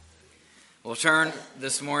We'll turn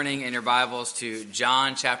this morning in your Bibles to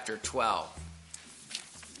John chapter 12.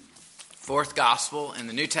 Fourth gospel in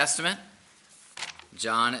the New Testament.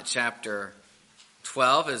 John chapter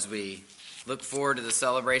 12, as we look forward to the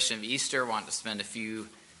celebration of Easter, want to spend a few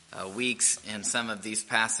weeks in some of these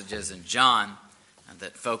passages in John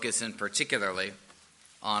that focus in particularly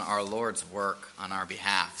on our Lord's work on our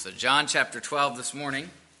behalf. So John chapter 12 this morning,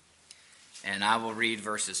 and I will read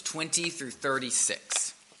verses 20 through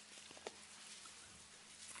 36.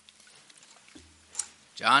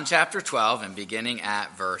 John chapter 12 and beginning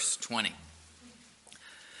at verse 20.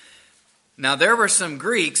 Now there were some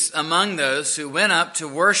Greeks among those who went up to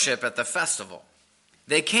worship at the festival.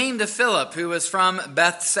 They came to Philip, who was from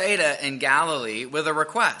Bethsaida in Galilee, with a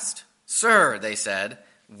request. "Sir," they said,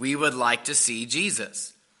 "we would like to see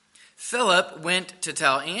Jesus." Philip went to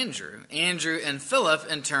tell Andrew. Andrew and Philip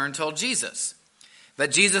in turn told Jesus.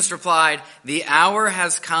 But Jesus replied, "The hour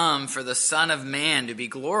has come for the Son of Man to be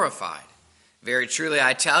glorified. Very truly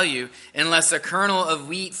I tell you, unless a kernel of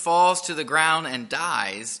wheat falls to the ground and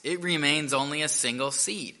dies, it remains only a single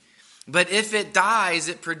seed. But if it dies,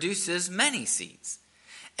 it produces many seeds.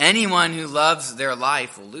 Anyone who loves their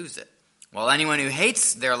life will lose it, while anyone who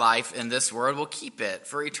hates their life in this world will keep it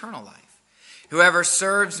for eternal life. Whoever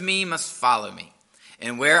serves me must follow me,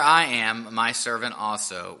 and where I am, my servant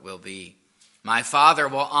also will be. My Father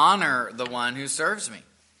will honor the one who serves me.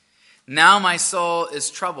 Now my soul is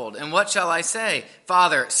troubled, and what shall I say?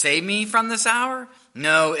 Father, save me from this hour?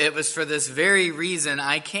 No, it was for this very reason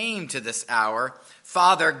I came to this hour.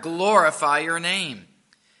 Father, glorify your name."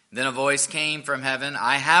 Then a voice came from heaven,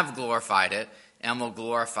 "I have glorified it, and will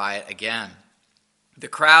glorify it again." The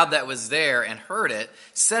crowd that was there and heard it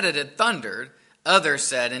said it had thundered. Others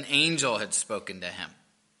said an angel had spoken to him.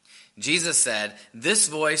 Jesus said, "This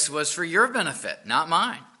voice was for your benefit, not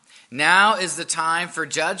mine. Now is the time for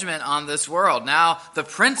judgment on this world. Now the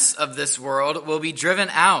prince of this world will be driven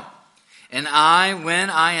out. And I, when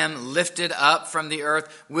I am lifted up from the earth,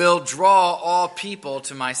 will draw all people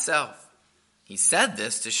to myself." He said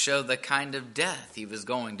this to show the kind of death he was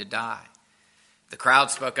going to die. The crowd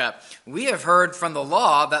spoke up, "We have heard from the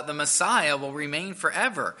law that the Messiah will remain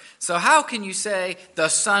forever. So how can you say the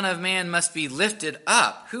Son of Man must be lifted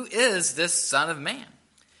up? Who is this Son of Man?"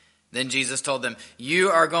 Then Jesus told them,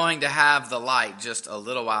 "You are going to have the light just a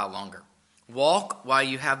little while longer. Walk while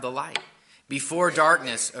you have the light, before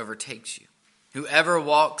darkness overtakes you. Whoever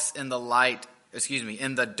walks in the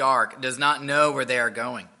dark does not know where they are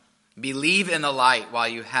going. Believe in the light while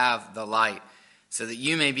you have the light, so that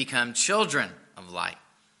you may become children of light."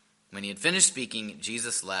 When he had finished speaking,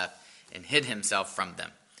 Jesus left and hid himself from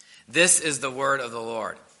them. This is the word of the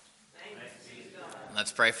Lord.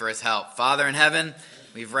 Let's pray for his help. Father in heaven,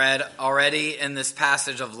 we've read already in this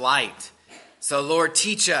passage of light. So Lord,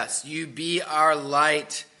 teach us. You be our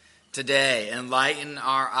light today. Enlighten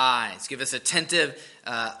our eyes. Give us attentive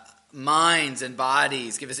minds and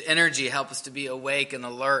bodies. Give us energy. Help us to be awake and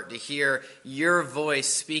alert, to hear your voice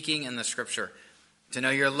speaking in the scripture, to know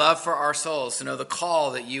your love for our souls, to know the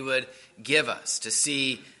call that you would give us, to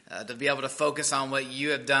see, to be able to focus on what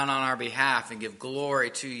you have done on our behalf and give glory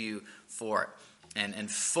to you for it.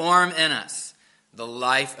 And form in us the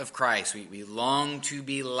life of Christ. We long to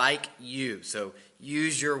be like you. So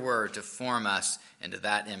use your word to form us into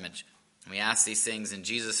that image. And we ask these things in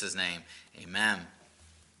Jesus' name. Amen.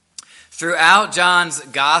 Throughout John's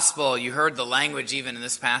gospel, you heard the language even in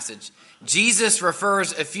this passage. Jesus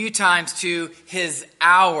refers a few times to his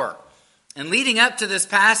hour. And leading up to this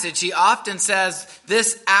passage, he often says,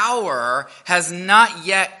 "This hour has not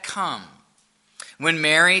yet come." When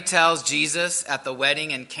Mary tells Jesus at the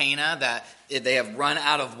wedding in Cana that they have run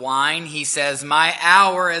out of wine, he says, "My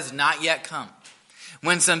hour has not yet come."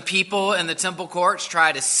 When some people in the temple courts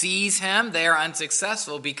try to seize him, they are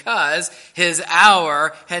unsuccessful because his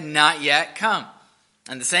hour had not yet come.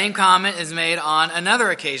 And the same comment is made on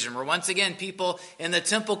another occasion where once again people in the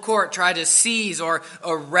temple court try to seize or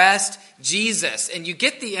arrest Jesus. And you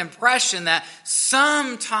get the impression that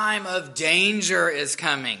some time of danger is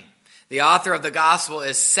coming. The author of the gospel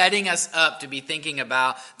is setting us up to be thinking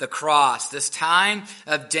about the cross, this time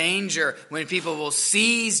of danger when people will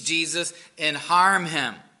seize Jesus and harm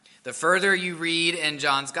him. The further you read in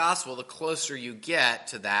John's gospel, the closer you get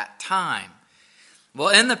to that time. Well,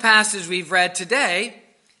 in the passage we've read today,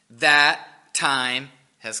 that time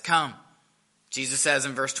has come. Jesus says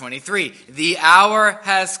in verse 23, "The hour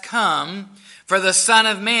has come for the Son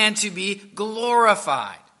of Man to be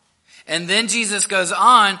glorified." And then Jesus goes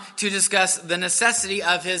on to discuss the necessity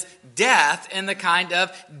of his death and the kind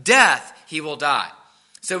of death he will die.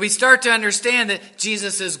 So we start to understand that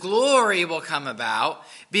Jesus' glory will come about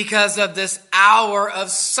because of this hour of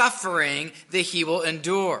suffering that he will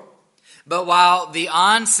endure. But while the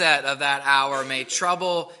onset of that hour may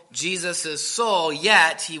trouble Jesus' soul,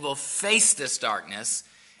 yet he will face this darkness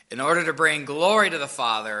in order to bring glory to the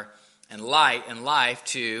Father and light and life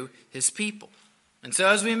to his people. And so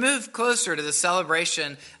as we move closer to the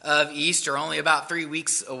celebration of Easter, only about 3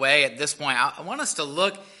 weeks away at this point, I want us to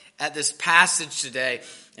look at this passage today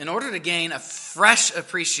in order to gain a fresh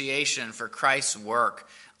appreciation for Christ's work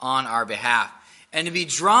on our behalf and to be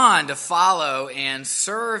drawn to follow and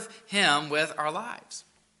serve him with our lives.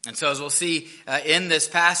 And so as we'll see in this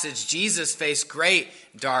passage, Jesus faced great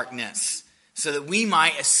darkness so that we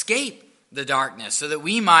might escape the darkness, so that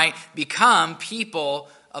we might become people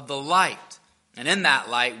of the light. And in that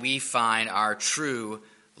light, we find our true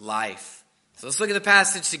life. So let's look at the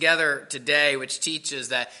passage together today, which teaches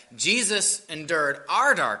that Jesus endured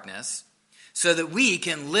our darkness so that we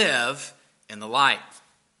can live in the light.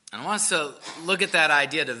 And I want us to look at that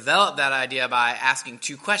idea, develop that idea by asking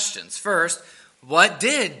two questions. First, what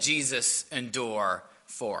did Jesus endure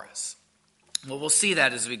for us? Well, we'll see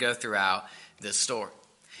that as we go throughout this story.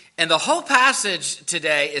 And the whole passage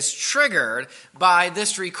today is triggered by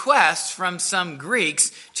this request from some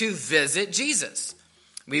Greeks to visit Jesus.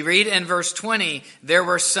 We read in verse 20, there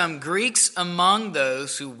were some Greeks among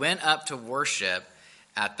those who went up to worship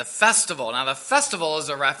at the festival. Now, the festival is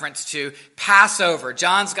a reference to Passover.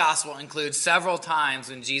 John's gospel includes several times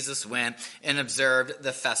when Jesus went and observed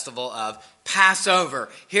the festival of Passover.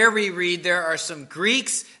 Here we read there are some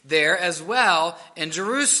Greeks there as well in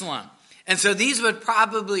Jerusalem. And so these would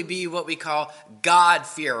probably be what we call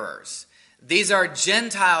God-fearers. These are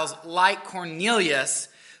Gentiles like Cornelius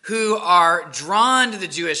who are drawn to the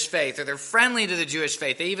Jewish faith, or they're friendly to the Jewish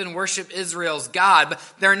faith. They even worship Israel's God,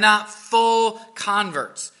 but they're not full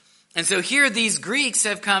converts. And so here these Greeks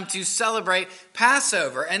have come to celebrate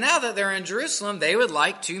Passover. And now that they're in Jerusalem, they would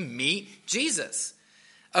like to meet Jesus.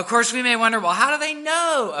 Of course, we may wonder, well, how do they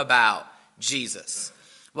know about Jesus?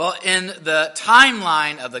 Well, in the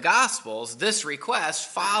timeline of the Gospels, this request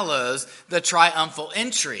follows the triumphal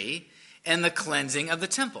entry and the cleansing of the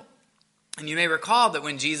temple. And you may recall that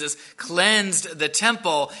when Jesus cleansed the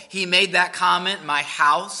temple, he made that comment, my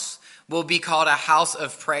house will be called a house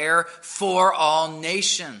of prayer for all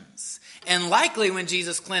nations. And likely when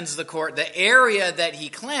Jesus cleansed the court, the area that he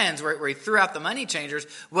cleansed, where he threw out the money changers,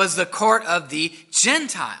 was the court of the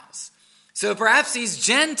Gentiles. So perhaps these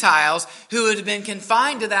Gentiles who had been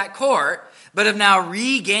confined to that court, but have now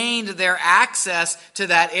regained their access to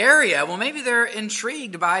that area, well, maybe they're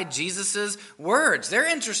intrigued by Jesus' words. They're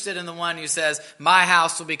interested in the one who says, my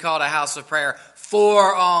house will be called a house of prayer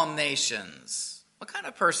for all nations. What kind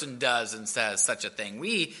of person does and says such a thing?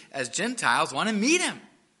 We, as Gentiles, want to meet him.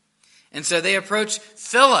 And so they approach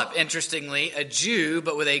Philip, interestingly, a Jew,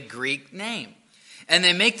 but with a Greek name. And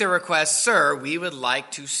they make the request, sir, we would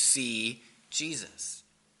like to see Jesus.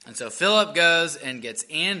 And so Philip goes and gets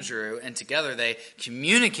Andrew, and together they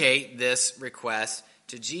communicate this request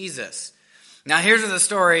to Jesus. Now here's where the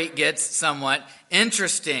story gets somewhat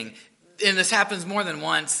interesting. And this happens more than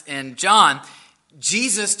once in John.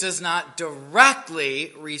 Jesus does not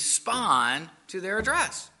directly respond to their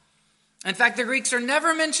address. In fact, the Greeks are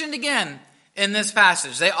never mentioned again in this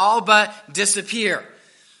passage. They all but disappear.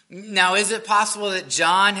 Now, is it possible that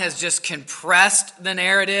John has just compressed the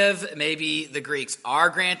narrative? Maybe the Greeks are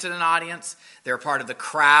granted an audience. They're part of the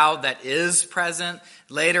crowd that is present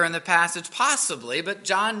later in the passage. Possibly, but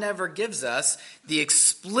John never gives us the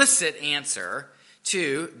explicit answer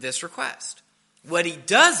to this request. What he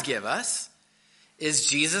does give us is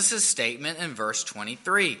Jesus' statement in verse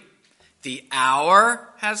 23. The hour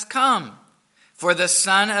has come for the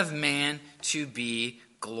Son of Man to be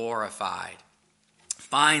glorified.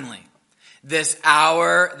 Finally, this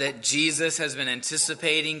hour that Jesus has been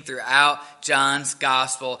anticipating throughout John's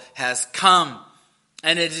gospel has come.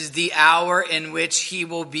 And it is the hour in which he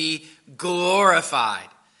will be glorified.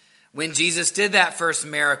 When Jesus did that first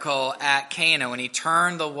miracle at Cana, when he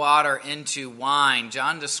turned the water into wine,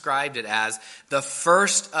 John described it as the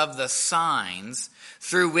first of the signs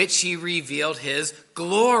through which he revealed his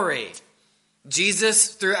glory. Jesus,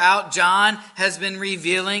 throughout John, has been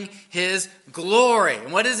revealing his glory.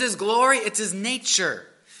 And what is his glory? It's his nature,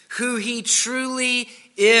 who he truly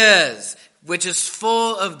is, which is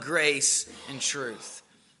full of grace and truth.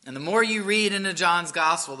 And the more you read into John's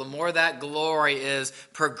gospel, the more that glory is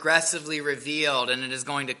progressively revealed, and it is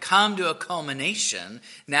going to come to a culmination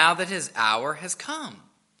now that his hour has come.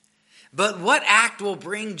 But what act will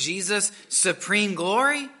bring Jesus supreme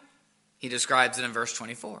glory? He describes it in verse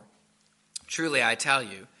 24. Truly, I tell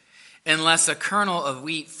you, Unless a kernel of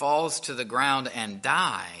wheat falls to the ground and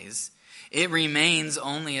dies, it remains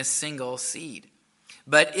only a single seed.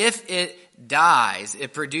 But if it dies,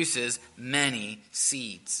 it produces many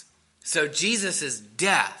seeds. So Jesus'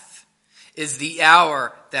 death is the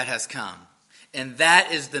hour that has come. And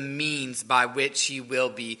that is the means by which he will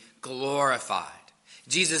be glorified.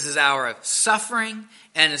 Jesus' hour of suffering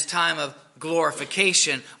and his time of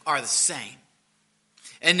glorification are the same.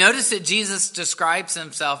 And notice that Jesus describes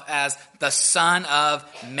himself as the Son of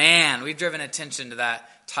Man. We've driven attention to that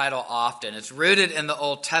title often. It's rooted in the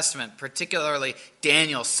Old Testament, particularly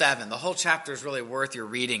Daniel 7. The whole chapter is really worth your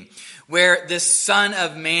reading, where this Son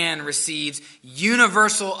of Man receives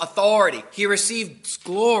universal authority. He receives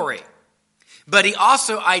glory, but he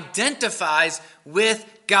also identifies with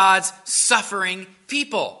God's suffering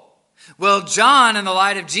people. Well, John, in the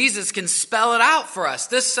light of Jesus, can spell it out for us.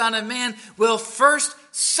 This Son of Man will first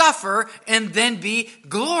suffer and then be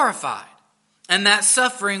glorified. And that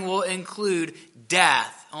suffering will include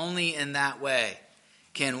death. Only in that way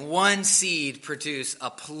can one seed produce a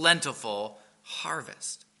plentiful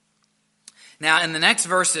harvest. Now, in the next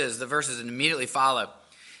verses, the verses that immediately follow,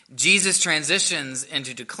 Jesus transitions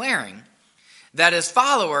into declaring that his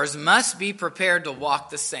followers must be prepared to walk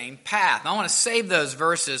the same path. Now, I want to save those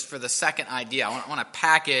verses for the second idea. I want to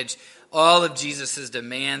package all of Jesus'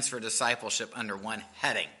 demands for discipleship under one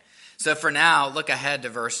heading. So for now, look ahead to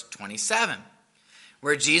verse 27,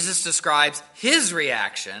 where Jesus describes his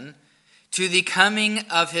reaction to the coming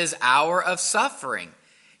of his hour of suffering.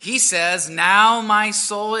 He says, "Now my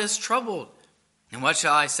soul is troubled. And what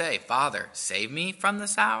shall I say? Father, save me from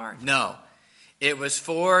this hour?" No, it was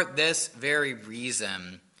for this very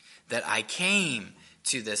reason that I came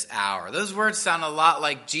to this hour. Those words sound a lot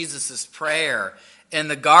like Jesus' prayer in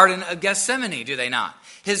the Garden of Gethsemane, do they not?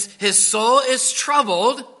 His soul is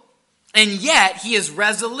troubled, and yet he is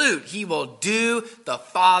resolute. He will do the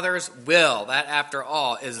Father's will. That, after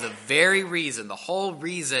all, is the very reason, the whole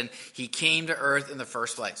reason he came to earth in the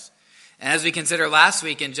first place. And as we considered last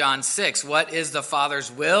week in John 6, what is the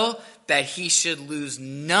Father's will? That he should lose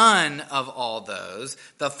none of all those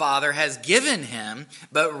the Father has given him,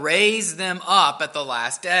 but raise them up at the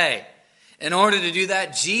last day. In order to do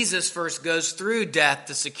that, Jesus first goes through death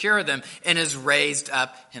to secure them and is raised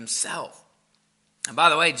up himself. And by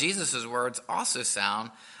the way, Jesus' words also sound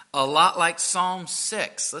a lot like Psalm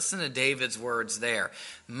 6. Listen to David's words there.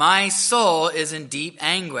 "My soul is in deep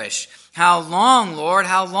anguish. How long, Lord,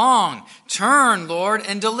 how long? Turn, Lord,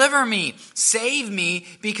 and deliver me. Save me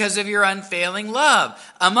because of your unfailing love.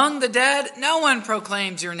 Among the dead, no one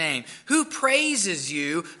proclaims your name. Who praises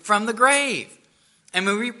you from the grave?" And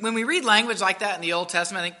when we read language like that in the Old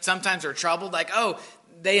Testament, I think sometimes we're troubled, like, oh,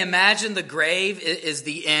 they imagine the grave is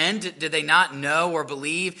the end. Did they not know or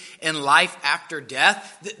believe in life after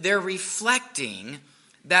death? They're reflecting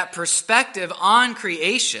that perspective on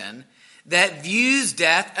creation that views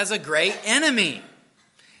death as a great enemy.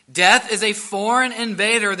 Death is a foreign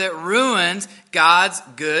invader that ruins God's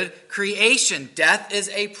good creation. Death is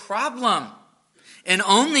a problem, and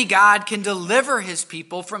only God can deliver his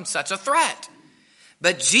people from such a threat.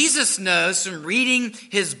 But Jesus knows from reading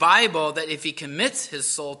his Bible that if he commits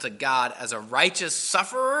his soul to God as a righteous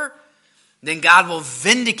sufferer, then God will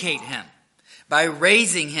vindicate him by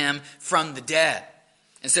raising him from the dead.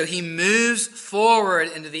 And so he moves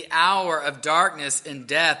forward into the hour of darkness and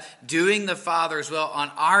death, doing the Father's will on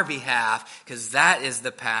our behalf, because that is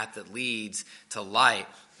the path that leads to light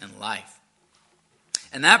and life.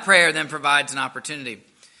 And that prayer then provides an opportunity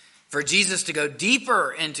for Jesus to go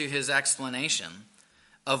deeper into his explanation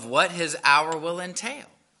of what his hour will entail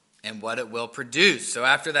and what it will produce. So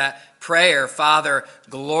after that prayer, "Father,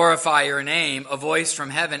 glorify your name," a voice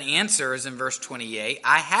from heaven answers in verse 28,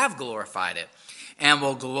 "I have glorified it and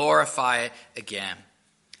will glorify it again."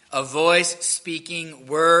 A voice speaking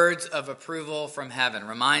words of approval from heaven.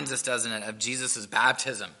 Reminds us, doesn't it, of Jesus'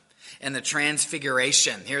 baptism and the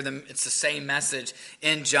transfiguration. Here it's the same message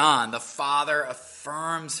in John. The Father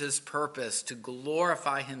affirms his purpose to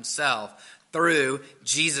glorify himself through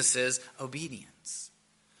Jesus' obedience.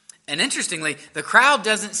 And interestingly, the crowd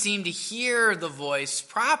doesn't seem to hear the voice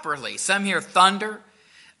properly. Some hear thunder.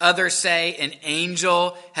 Others say an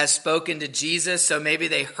angel has spoken to Jesus. So maybe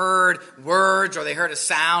they heard words or they heard a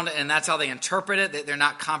sound, and that's how they interpret it. They're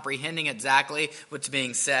not comprehending exactly what's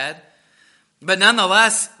being said. But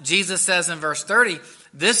nonetheless, Jesus says in verse 30,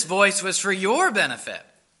 "This voice was for your benefit,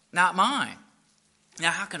 not mine."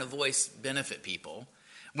 Now, how can a voice benefit people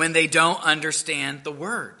when they don't understand the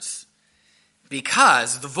words?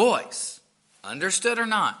 Because the voice, understood or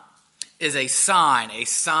not, is a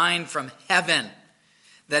sign from heaven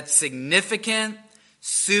that's significant,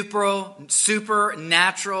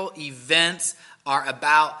 Supernatural events are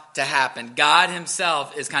about to happen. God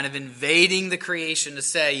himself is kind of invading the creation to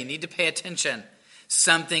say, you need to pay attention.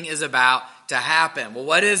 Something is about to happen. Well,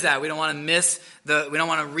 what is that? We don't want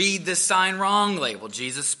to read this sign wrongly. Well,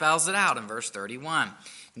 Jesus spells it out in verse 31.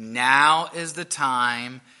 Now is the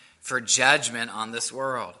time for judgment on this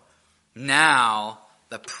world. Now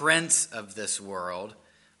the prince of this world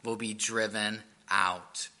will be driven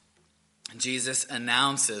out. Jesus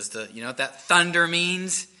announces you know what that thunder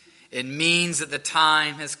means? It means that the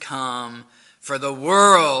time has come for the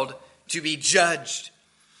world to be judged.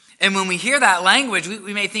 And when we hear that language,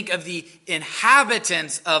 we may think of the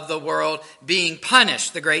inhabitants of the world being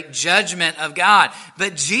punished, the great judgment of God.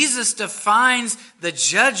 But Jesus defines the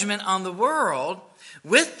judgment on the world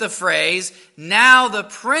with the phrase, now the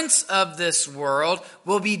prince of this world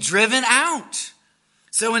will be driven out.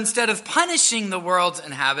 So instead of punishing the world's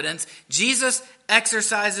inhabitants, Jesus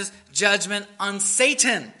exercises judgment on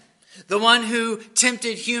Satan, the one who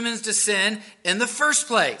tempted humans to sin in the first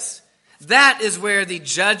place. That is where the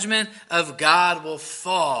judgment of God will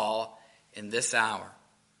fall in this hour.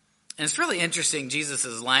 And it's really interesting,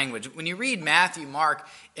 Jesus' language. When you read Matthew, Mark,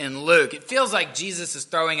 and Luke, it feels like Jesus is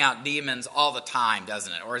throwing out demons all the time,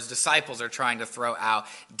 doesn't it? Or his disciples are trying to throw out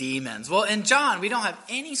demons. Well, in John, we don't have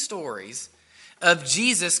any stories of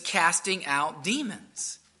Jesus casting out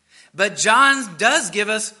demons. But John does give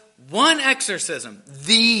us one exorcism,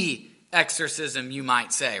 the exorcism, you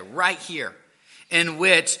might say, right here, in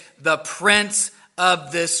which the prince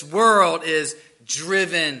of this world is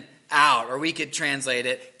driven out, or we could translate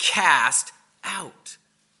it, cast out.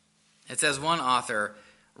 It says, one author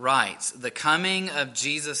writes, the coming of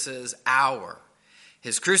Jesus' hour,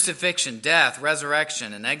 his crucifixion, death,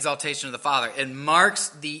 resurrection, and exaltation of the Father, it marks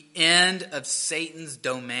the end of Satan's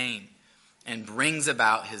domain and brings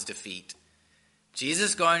about his defeat.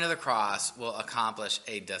 Jesus going to the cross will accomplish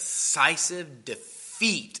a decisive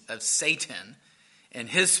defeat of Satan and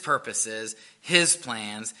his purposes, his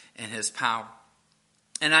plans, and his power.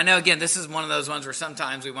 And I know, again, this is one of those ones where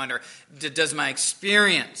sometimes we wonder, does my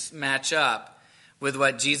experience match up with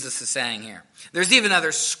what Jesus is saying here? There's even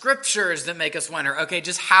other scriptures that make us wonder, okay,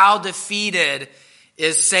 just how defeated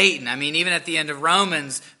is Satan? I mean, even at the end of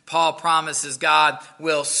Romans, Paul promises God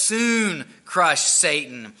will soon crush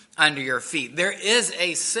Satan under your feet. There is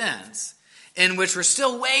a sense in which we're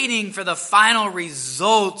still waiting for the final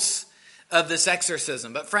results of this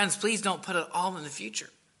exorcism. But friends, please don't put it all in the future.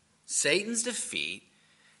 Satan's defeat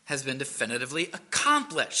has been definitively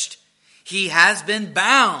accomplished. He has been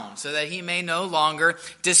bound so that he may no longer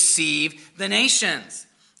deceive the nations.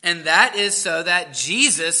 And that is so that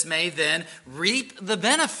Jesus may then reap the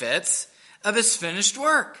benefits of his finished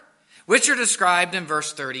work, which are described in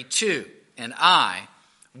verse 32. And I,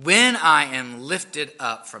 when I am lifted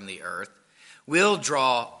up from the earth, will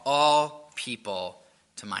draw all people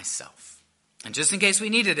to myself. And just in case we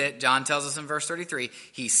needed it, John tells us in verse 33,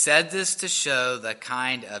 he said this to show the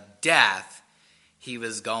kind of death he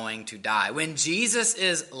was going to die. When Jesus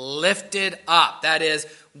is lifted up, that is,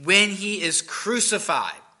 when he is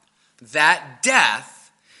crucified, that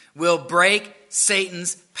death will break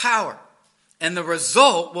Satan's power. And the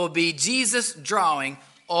result will be Jesus drawing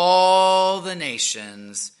all the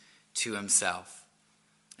nations to himself.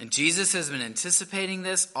 And Jesus has been anticipating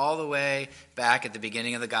this all the way back at the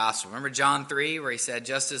beginning of the gospel. Remember John 3, where he said,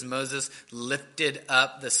 just as Moses lifted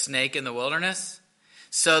up the snake in the wilderness,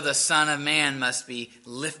 so the Son of Man must be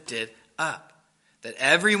lifted up, that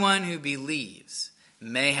everyone who believes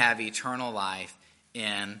may have eternal life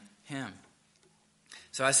in him.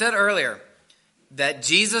 So I said earlier that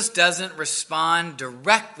Jesus doesn't respond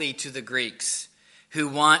directly to the Greeks who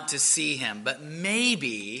want to see him, but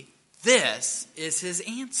maybe this is his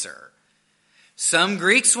answer. Some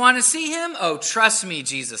Greeks want to see him. Oh, trust me,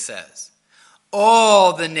 Jesus says.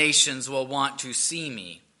 All the nations will want to see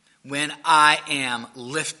me when I am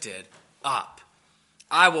lifted up.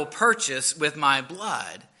 I will purchase with my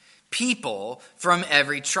blood people from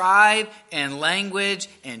every tribe and language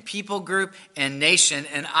and people group and nation,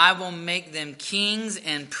 and I will make them kings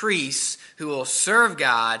and priests who will serve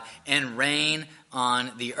God and reign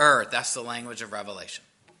on the earth. That's the language of Revelation.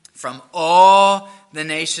 From all the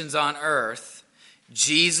nations on earth,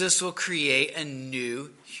 Jesus will create a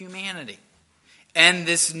new humanity. And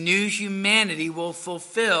this new humanity will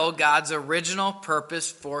fulfill God's original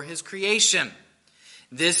purpose for his creation.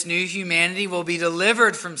 This new humanity will be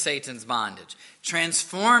delivered from Satan's bondage,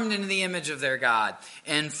 transformed into the image of their God,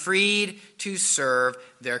 and freed to serve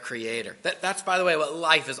their Creator. That's, by the way, what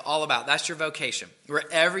life is all about. That's your vocation.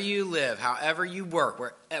 Wherever you live, however you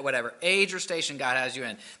work, at whatever age or station God has you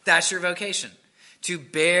in, that's your vocation. to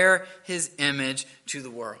bear his image to the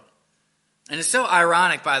world. And it's so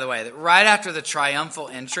ironic, by the way, that right after the triumphal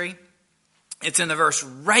entry, it's in the verse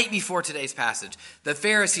right before today's passage, the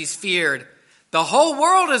Pharisees feared the whole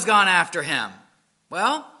world has gone after him.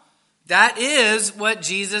 Well, that is what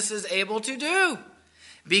Jesus is able to do,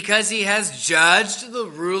 because he has judged the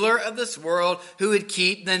ruler of this world who would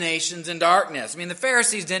keep the nations in darkness. I mean, the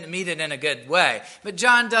Pharisees didn't mean it in a good way, but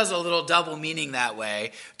John does a little double meaning that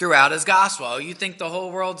way throughout his gospel. Oh, you think the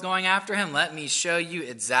whole world's going after him? Let me show you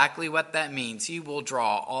exactly what that means. He will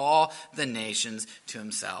draw all the nations to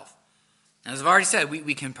himself. And as I've already said,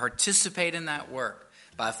 we can participate in that work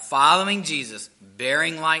by following Jesus,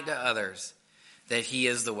 bearing light to others, that he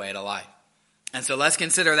is the way to life. And so let's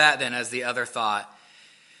consider that then as the other thought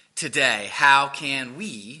today. How can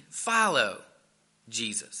we follow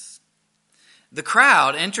Jesus? The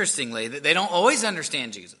crowd, interestingly, they don't always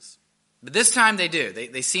understand Jesus, but this time they do.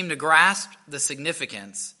 They seem to grasp the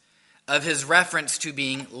significance of his reference to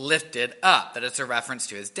being lifted up, that it's a reference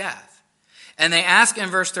to his death. And they ask in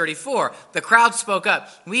verse 34, the crowd spoke up,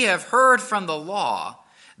 "We have heard from the law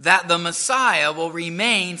that the Messiah will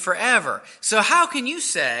remain forever. So how can you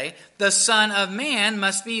say the Son of Man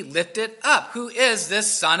must be lifted up? Who is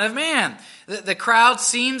this Son of Man?" The crowd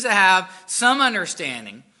seems to have some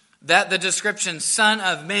understanding that the description Son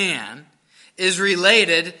of Man is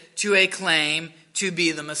related to a claim to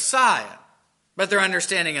be the Messiah. But their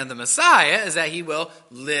understanding of the Messiah is that he will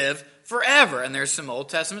live forever. And there's some Old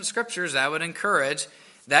Testament scriptures that would encourage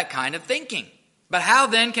that kind of thinking. But how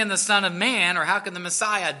then can the Son of Man, or how can the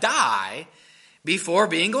Messiah, die before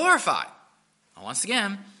being glorified? Well, once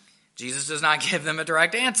again, Jesus does not give them a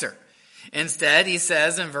direct answer. Instead, he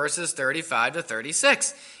says in verses 35 to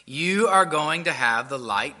 36, "You are going to have the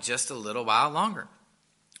light just a little while longer.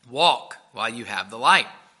 Walk while you have the light,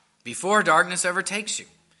 before darkness overtakes you.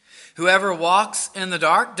 Whoever walks in the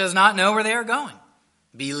dark does not know where they are going.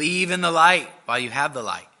 Believe in the light while you have the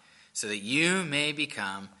light, so that you may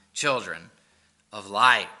become children of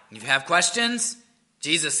light." If you have questions,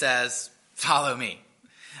 Jesus says, follow me.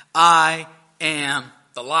 I am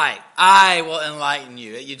the light. I will enlighten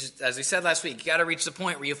you. As we said last week, you got to reach the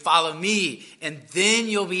point where you follow me, and then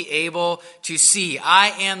you'll be able to see. I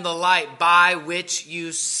am the light by which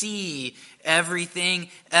you see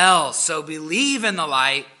everything else. So believe in the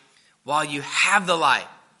light while you have the light.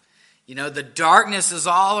 You know, the darkness is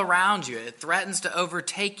all around you. It threatens to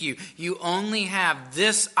overtake you. You only have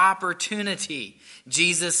this opportunity,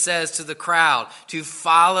 Jesus says to the crowd, to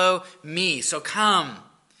follow me. So come,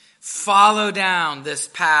 follow down this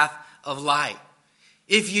path of light.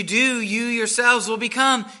 If you do, you yourselves will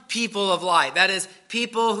become people of light. That is,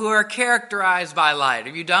 people who are characterized by light. Are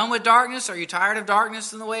you done with darkness? Are you tired of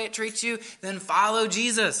darkness and the way it treats you? Then follow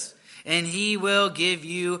Jesus, and he will give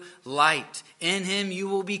you light. In him you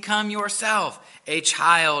will become yourself a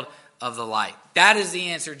child of the light. That is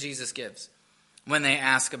the answer Jesus gives when they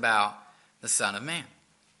ask about the Son of Man.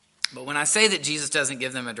 But when I say that Jesus doesn't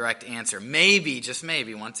give them a direct answer, maybe, just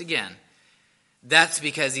maybe, once again, that's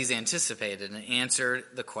because he's anticipated and answered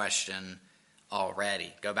the question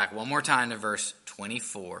already. Go back one more time to verse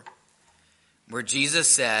 24, where Jesus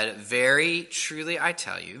said, "Very truly I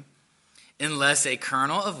tell you, unless a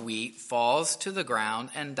kernel of wheat falls to the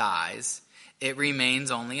ground and dies, it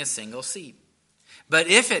remains only a single seed. But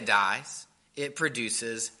if it dies, it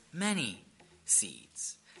produces many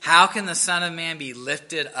seeds." How can the Son of Man be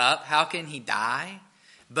lifted up? How can he die,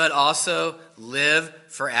 but also live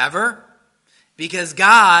forever? Because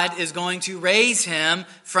God is going to raise him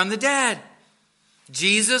from the dead.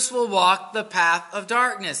 Jesus will walk the path of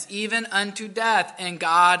darkness, even unto death, and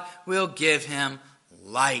God will give him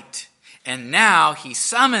light. And now he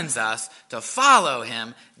summons us to follow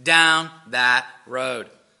him down that road.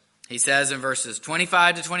 He says in verses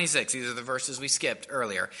 25 to 26, these are the verses we skipped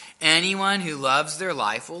earlier, "Anyone who loves their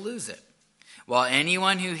life will lose it, while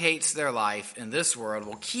anyone who hates their life in this world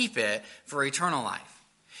will keep it for eternal life.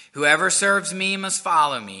 Whoever serves me must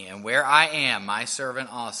follow me, and where I am, my servant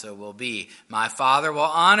also will be. My Father will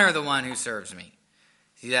honor the one who serves me."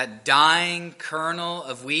 See that dying kernel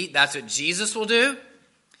of wheat? That's what Jesus will do.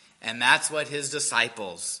 And that's what his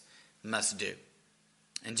disciples must do.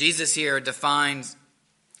 And Jesus here defines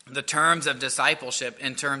the terms of discipleship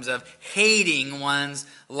in terms of hating one's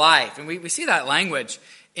life. And we see that language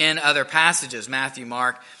in other passages, Matthew,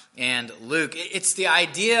 Mark, and Luke. It's the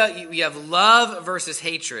idea, we have love versus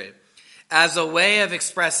hatred as a way of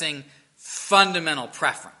expressing fundamental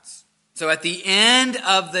preference. So at the end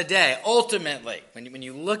of the day, ultimately, when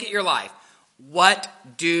you look at your life, what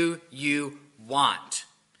do you want?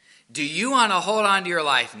 Do you want to hold on to your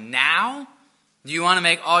life now, Do you want to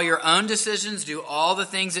make all your own decisions, do all the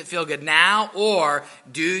things that feel good now, or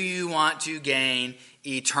do you want to gain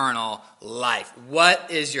eternal life? What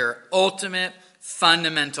is your ultimate,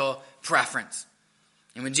 fundamental preference?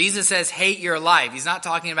 And when Jesus says hate your life, he's not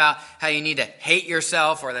talking about how you need to hate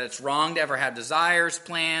yourself or that it's wrong to ever have desires,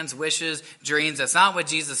 plans, wishes, dreams. That's not what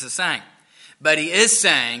Jesus is saying. But he is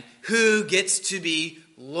saying who gets to be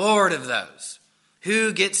Lord of those?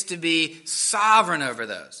 Who gets to be sovereign over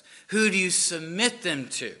those? Who do you submit them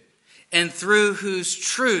to? And through whose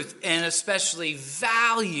truth and especially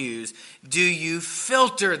values do you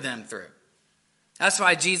filter them through? That's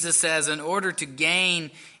why Jesus says in order to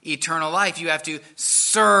gain eternal life, you have to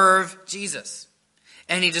serve Jesus.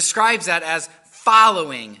 And he describes that as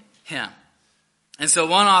following him. And so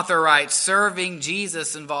one author writes, serving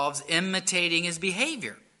Jesus involves imitating his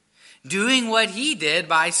behavior, doing what he did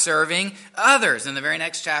by serving others. In the very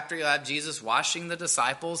next chapter, you'll have Jesus washing the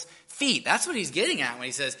disciples' feet. That's what he's getting at when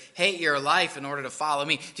he says, hate your life in order to follow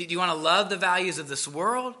me. Do you want to love the values of this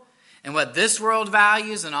world and what this world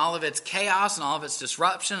values and all of its chaos and all of its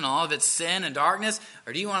disruption and all of its sin and darkness?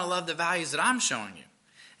 Or do you want to love the values that I'm showing you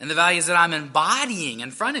and the values that I'm embodying in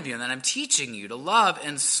front of you and that I'm teaching you to love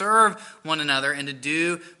and serve one another and to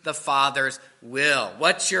do the Father's will?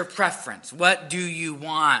 What's your preference? What do you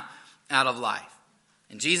want out of life?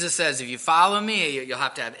 And Jesus says, if you follow me, you'll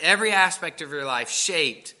have to have every aspect of your life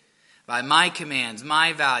shaped by my commands,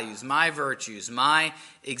 my values, my virtues, my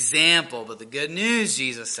example. But the good news,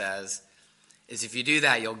 Jesus says, is if you do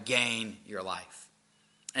that, you'll gain your life.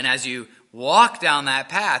 And as you walk down that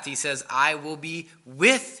path, he says, I will be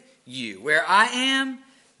with you. Where I am,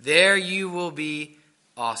 there you will be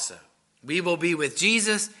also. We will be with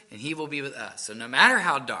Jesus, and he will be with us. So no matter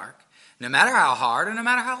how dark, no matter how hard, or no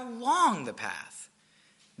matter how long the path,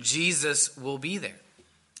 Jesus will be there.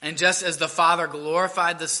 And just as the Father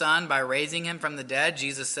glorified the Son by raising him from the dead,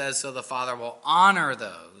 Jesus says, so the Father will honor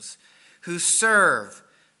those who serve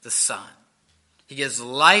the Son. He gives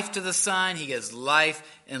life to the Son. He gives life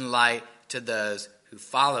and light to those who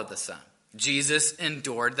follow the Son. Jesus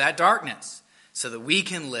endured that darkness so that we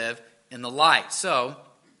can live in the light. So,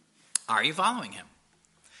 are you following him?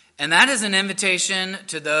 And that is an invitation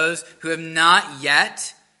to those who have not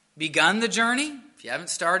yet begun the journey. If you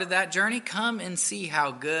haven't started that journey, come and see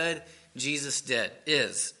how good Jesus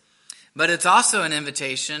is. But it's also an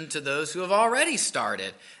invitation to those who have already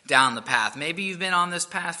started down the path. Maybe you've been on this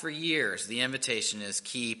path for years. The invitation is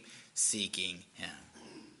keep seeking him.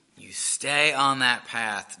 You stay on that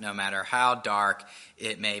path no matter how dark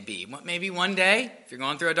it may be. Maybe one day, if you're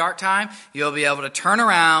going through a dark time, you'll be able to turn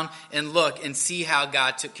around and look and see how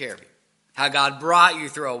God took care of you. How God brought you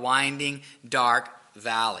through a winding, dark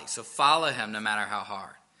valley. So follow him no matter how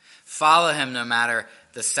hard. Follow him no matter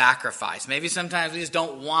the sacrifice. Maybe sometimes we just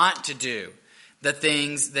don't want to do the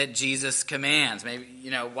things that Jesus commands. Maybe,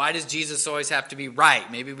 why does Jesus always have to be right?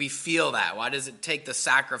 Maybe we feel that. Why does it take the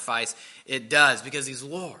sacrifice it does? Because he's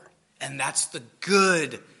Lord. And that's the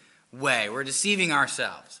good way. We're deceiving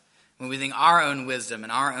ourselves when we think our own wisdom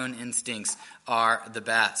and our own instincts are the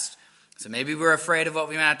best. So maybe we're afraid of what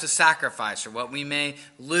we might have to sacrifice or what we may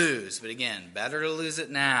lose. But again, better to lose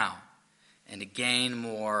it now and to gain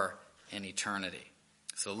more in eternity.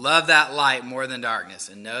 So love that light more than darkness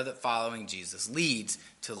and know that following Jesus leads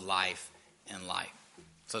to life and light.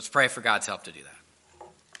 So let's pray for God's help to do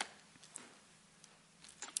that.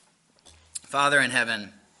 Father in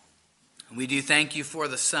heaven, we do thank you for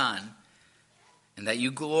the Son and that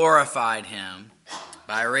you glorified him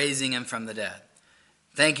by raising him from the dead.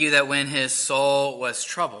 Thank you that when his soul was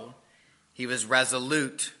troubled, he was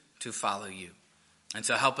resolute to follow you. And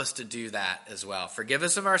so help us to do that as well. Forgive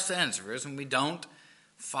us of our sins. Forgive us when we don't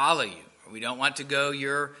follow you. Or we don't want to go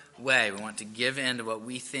your way. We want to give in to what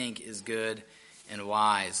we think is good and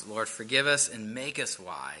wise. Lord, forgive us and make us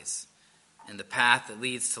wise in the path that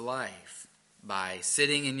leads to life by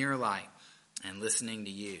sitting in your light and listening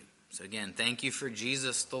to you. So again, thank you for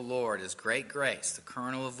Jesus the Lord, his great grace, the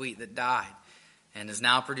kernel of wheat that died and is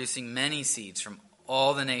now producing many seeds from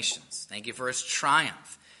all the nations. Thank you for his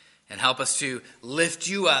triumph. And help us to lift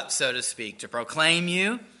you up, so to speak, to proclaim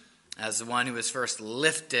you as the one who was first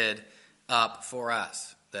lifted up for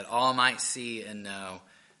us, that all might see and know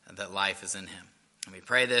that life is in him. And we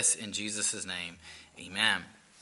pray this in Jesus' name. Amen.